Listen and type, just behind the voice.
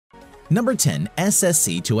Number 10.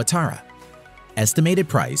 SSC Tuatara. Estimated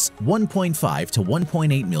price $1.5 to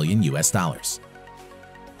 $1.8 million US.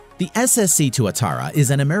 The SSC Tuatara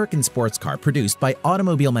is an American sports car produced by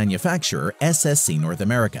automobile manufacturer SSC North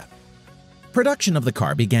America. Production of the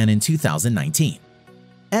car began in 2019.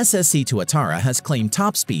 SSC Tuatara has claimed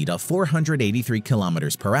top speed of 483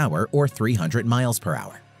 km per hour or 300 miles per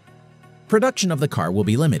hour. Production of the car will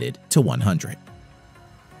be limited to 100.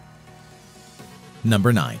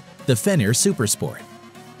 Number 9. The Fenyr Supersport.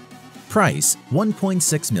 Price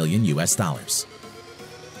 $1.6 million US.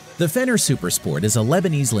 The Fenyr Supersport is a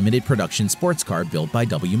Lebanese limited production sports car built by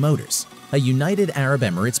W Motors, a United Arab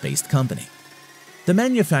Emirates-based company. The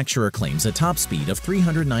manufacturer claims a top speed of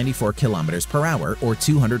 394 km per hour or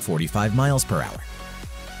 245 miles per hour.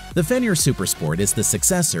 The Fenyr Supersport is the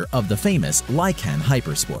successor of the famous Lykan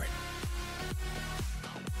Hypersport.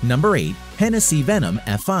 Number 8. Hennessey Venonm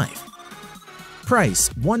F5. Price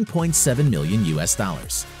 $1.7 million US.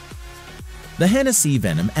 The Hennessey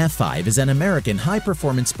Venonm F5 is an American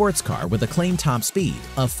high-performance sports car with a claimed top speed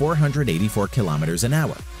of 484 km an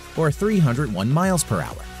hour or 301 miles per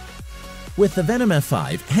hour. With the Venonm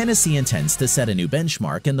F5, Hennessey intends to set a new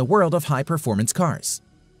benchmark in the world of high-performance cars.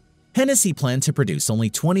 Hennessey planned to produce only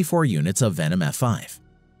 24 units of Venonm F5.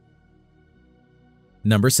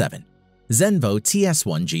 Number 7. Zenvo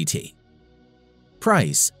TS1 GT.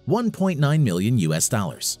 Price $1.9 million US.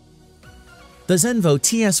 The Zenvo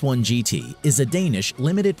TS1 GT is a Danish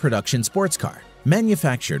limited production sports car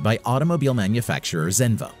manufactured by automobile manufacturer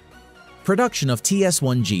Zenvo. Production of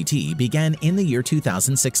TS1 GT began in the year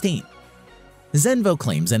 2016. Zenvo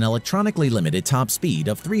claims an electronically limited top speed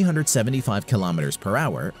of 375 km per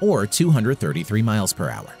hour or 233 miles per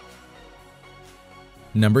hour.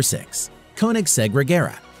 Number 6. Koenigsegg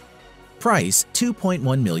Regera. Price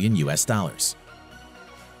 $2.1 million US.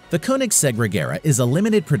 The Koenigsegg Regera is a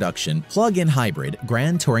limited production plug-in hybrid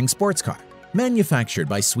grand touring sports car manufactured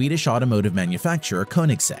by Swedish automotive manufacturer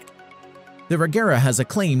Koenigsegg. The Regera has a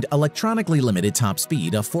claimed electronically limited top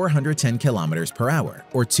speed of 410 km per hour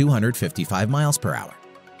or 255 miles per hour.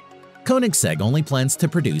 Koenigsegg only plans to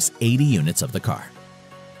produce 80 units of the car.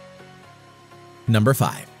 Number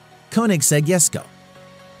 5. Koenigsegg Jesko.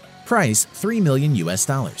 Price $3 million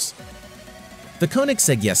US. The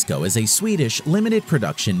Koenigsegg Jesko is a Swedish limited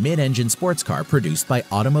production mid-engine sports car produced by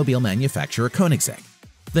automobile manufacturer Koenigsegg.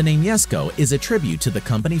 The name Jesko is a tribute to the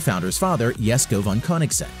company founder's father, Jesko von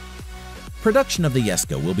Koenigsegg. Production of the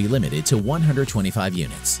Jesko will be limited to 125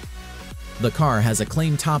 units. The car has a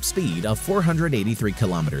claimed top speed of 483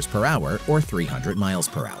 km per hour or 300 miles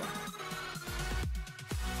per hour.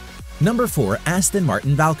 Number 4. Aston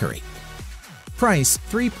Martin Valkyrie. Price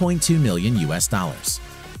 $3.2 million US.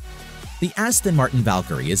 The Aston Martin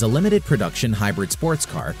Valkyrie is a limited production hybrid sports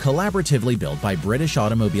car collaboratively built by British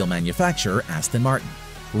automobile manufacturer Aston Martin,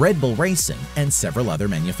 Red Bull Racing, and several other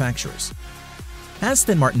manufacturers.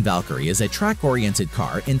 Aston Martin Valkyrie is a track-oriented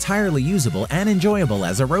car entirely usable and enjoyable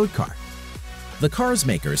as a road car. The car's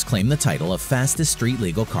makers claim the title of fastest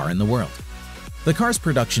street-legal car in the world. The car's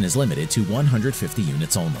production is limited to 150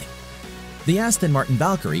 units only. The Aston Martin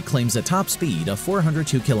Valkyrie claims a top speed of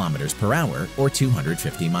 402 km per hour or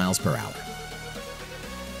 250 miles per hour.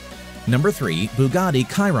 Number 3. Bugatti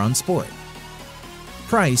Chiron Sport.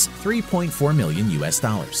 Price $3.4 million US.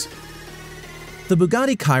 The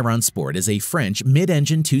Bugatti Chiron Sport is a French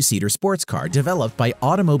mid-engine two-seater sports car developed by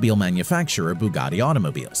automobile manufacturer Bugatti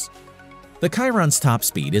Automobiles. The Chiron's top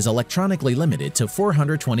speed is electronically limited to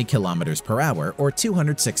 420 km per hour or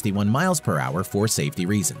 261 miles per hour for safety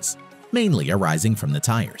reasons, mainly arising from the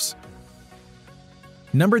tires.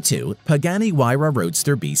 Number 2. Pagani Huayra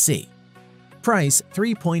Roadster BC. Price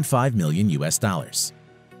 $3.5 million US.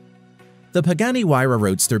 The Pagani Huayra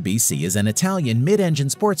Roadster BC is an Italian mid-engine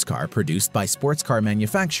sports car produced by sports car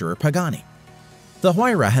manufacturer Pagani. The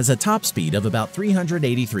Huayra has a top speed of about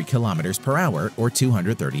 383 km per hour or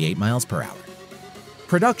 238 miles per hour.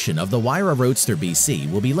 Production of the Huayra Roadster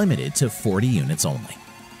BC will be limited to 40 units only.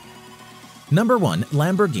 Number 1.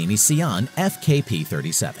 Lamborghini Sian FKP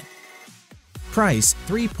 37. Price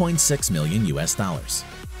 $3.6 million US.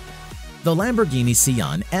 The Lamborghini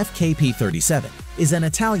Sian FKP 37 is an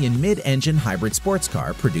Italian mid-engine hybrid sports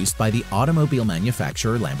car produced by the automobile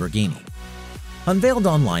manufacturer Lamborghini. Unveiled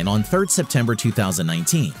online on 3 September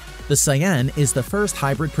 2019, the Sian is the first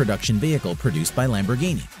hybrid production vehicle produced by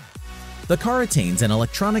Lamborghini. The car attains an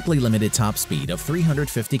electronically limited top speed of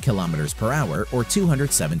 350 km per hour or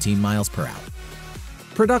 217 miles per hour.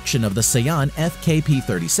 Production of the Sian FKP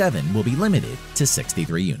 37 will be limited to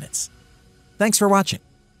 63 units. Thanks for watching.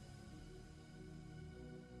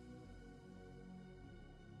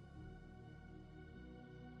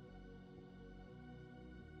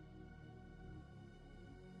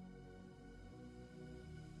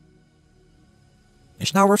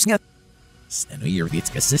 is nou waarschijnlijk. Stel hier iets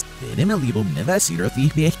gesist, in mijn lieve nevestier,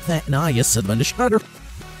 die echt vet na je zit van de schudder.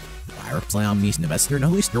 Waarop slaan niet nevestier naar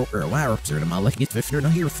huis door, waarop ze de malle get 50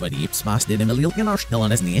 naar hier voor die spaas dit in mijn liel kan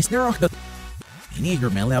stellen als niet erachter. In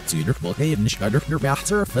ieder geval heb je er wel even de schudder erbij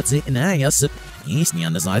surfen zitten na je zit. Is niet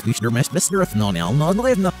aan de zijde wie er meest best eraf nog niet nog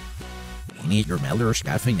leven. In ieder geval er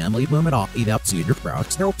schaffen en liep me op, ik heb ze er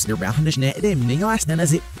braaks erop erbij en dus net in de last en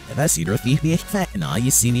als ik nevestier die echt vet na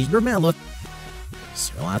je zien niet meer.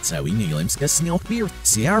 Zo laat zou je niet eens snel bier,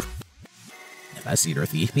 zie je? Als je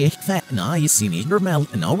er echt vet na je ziet niet normaal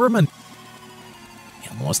en overman.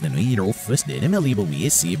 En als de nieuwe office dit in mijn lieve wie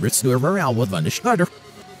is zie het stoer al wat van de schudder.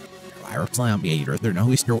 Waarop slaan je er nog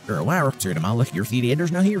eens door waarop ze de malle hier die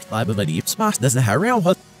eders nog hier blijven wat die spaas dat ze herhaal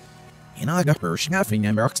had. En ik heb er schaffing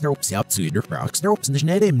en braakstroops ja op zuider braakstroops en dus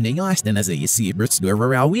net in de last en als je ziet het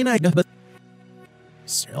stoer al wie niet hebben.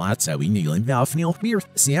 Zo laat zou je niet in wel veel bier,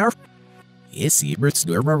 zie je? Is zie het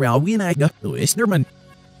stoer al wie niet hebben, hoe is er man?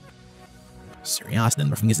 Serieus,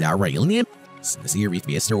 dan is daar real niet. Sinds hier weet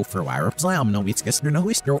we zo voor waarop slaan, nou iets gisteren nog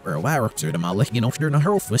is door waarop ze de malle geen of er naar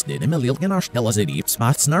hoofd was dit in mijn liel gaan stellen ze die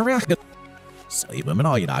spots naar recht. Zo je met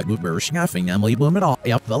al je dag goed beschaffing en je met al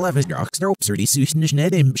je hebt wel even draagstroops er die sussen is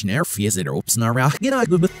net in snerf je zit erop naar recht gaan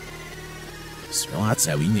goed. Zo laat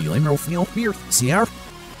zou je niet meer of niet bier, zie je?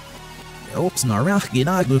 Erop naar recht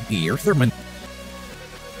gaan goed hier thurman.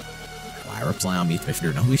 Waarop slaan niet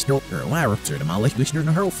 50 nog is door waarop ze de malle goed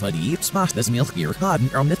naar hoofd van die spots dat milk hier gaan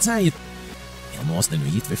om net zijn. Almost the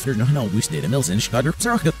new 50 nog nou wist dit inmiddels in schudder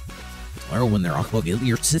circuit. Terwijl wanneer ook wel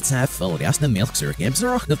hier zit zijn veel gas de milk circuit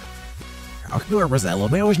circuit. Ook door was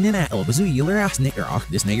allebei was niet al bezoek hier als niet ook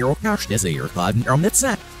dus niet ook kast is hier klaar om net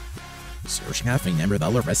zijn. Zo schaffing nummer de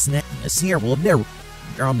aller best net is hier wel daar.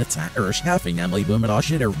 Om net zijn schaffing namelijk boem met als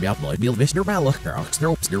je er bij blijft wil wist er wel ook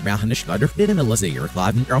stroops er bij de schudder dit inmiddels hier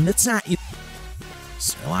klaar om net zijn.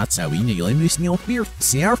 Zo laat zou je niet alleen moest niet op bier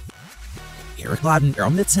zie hier klaar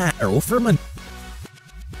om net zijn overman.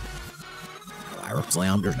 Waarop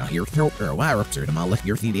slaan er nog hier throw waarop ze de malle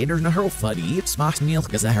hier die eders naar hoofd van die spaas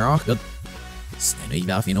milk is heracht. Stel je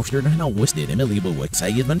dat je nog er nog nou wist dit in mijn lieve wat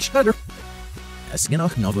zei je van schudder. Als je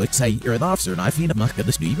nog nou wat zei er dat ze nou vind mag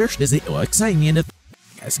de stuivers is het wat zei je het.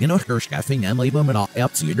 Als je nog schaffing en lieve met al op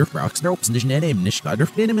ze er braakstroops dus net in de schudder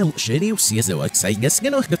in de milk shitty of zie ze wat zei je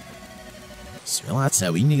nog. Zo laat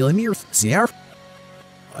zou je niet meer zie je.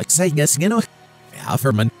 Wat zei je nog? Ja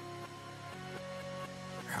voor man.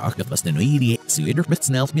 Ach, dat was de nieuwe zuider met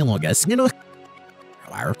snel millogas genoeg.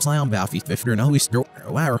 Waarop slaan bij 50 nou is door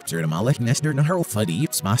waarop ze de malle nester naar hoofd van die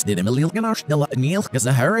spaas dit in mijn liel gaan stellen en milk is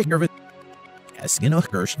een herriger. Als genoeg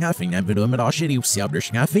schaffing en bedoel met als je die op zelf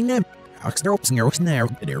schaffing neemt. Ach, stroops en roos naar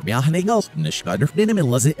er bij een egel en de schudder in de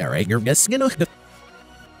middel is het herriger gas genoeg.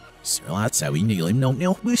 Zo laat zou je niet nog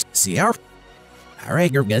niet boost, zie je?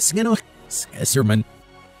 Herriger gas genoeg, schesserman.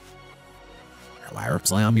 Waarop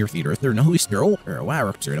slaan hier vier er nog is er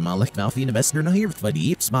waarop ze de malle wel in de westen nog hier van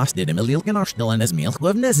die spaas dit in mijn liel gaan stellen en milk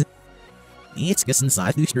leven is. Niets gissen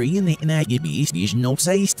saai dus er in de AGB die is nog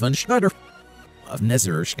zeist van de schudder. Of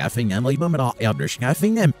nezer schaffing en lieve met al op de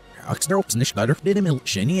schaffing hem. Stroops en de schudder dit in milk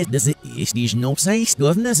is dus het is die is nog zeist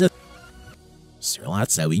leven is het. Zo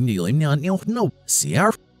laat zou je niet meer nog nou zie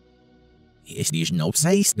je? Is die is nog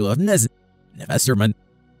zeist leven is het. De westerman.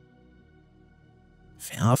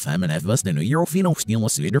 Ja, Fenyr was de nieuwe of stiel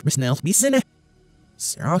was weer besneld bij zinnen.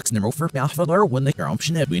 Straks nummer voor Belfador wanneer de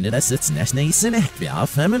krampje hebben dat zit net niet zinnen. Ja,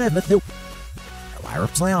 Fenyr was toe. Waarop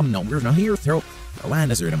slaan nummer nog hier throw.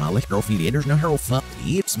 Wanneer ze de malle grofieleders naar hoofd van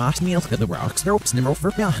die smaas milk de braakstroops nummer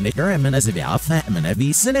voor Belfador en men is het wel Fenyr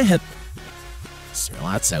wie zinnen het. Zo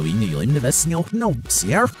laat zou je niet in de west nog nou, zie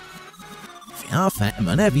je? Ja,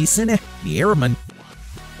 Fenyr wie zinnen, die eerman.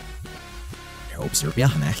 Observe ja,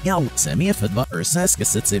 nou, semi if het wat zes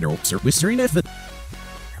gezet er observe wistering if het.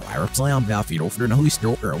 Waarop slaan bij vier over de huis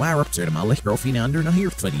door waarop ze de malle grofie onder de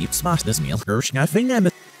hier van die spaas des milk schaffing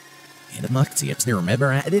nemen. En het maakt ze het er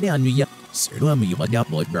member at it aan je. Zo doen we wat ja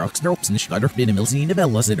bloed braakstroops en schudder binnen mil zien de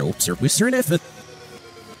bel als het observe wistering if het.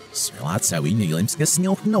 Zo laat zou je niet eens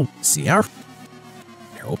gesnel no, zie je?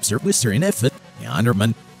 Observe wistering if het. Ja,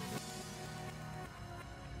 anderman.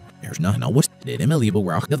 There's nothing else dit in mijn lieve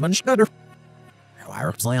werk dat van schudder.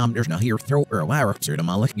 Waarop slaan er nog hier throw waarop ze de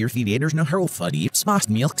malle hier eders nog hoofd van die spaas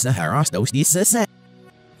milk ze heraast aus die zes.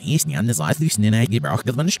 Is niet aan de zijde dus niet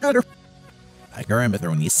gebruikt van de schudder. Ik kan met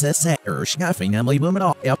er niet zes schaffing en lieve met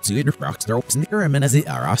al op ze de braakstroops en de kermen als het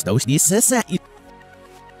heraast aus die zes.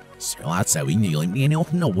 Zo laat zou je niet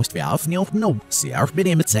nog nou was wel of nog nou zie je bij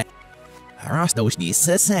hem het heraast aus die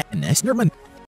zes en nesterman.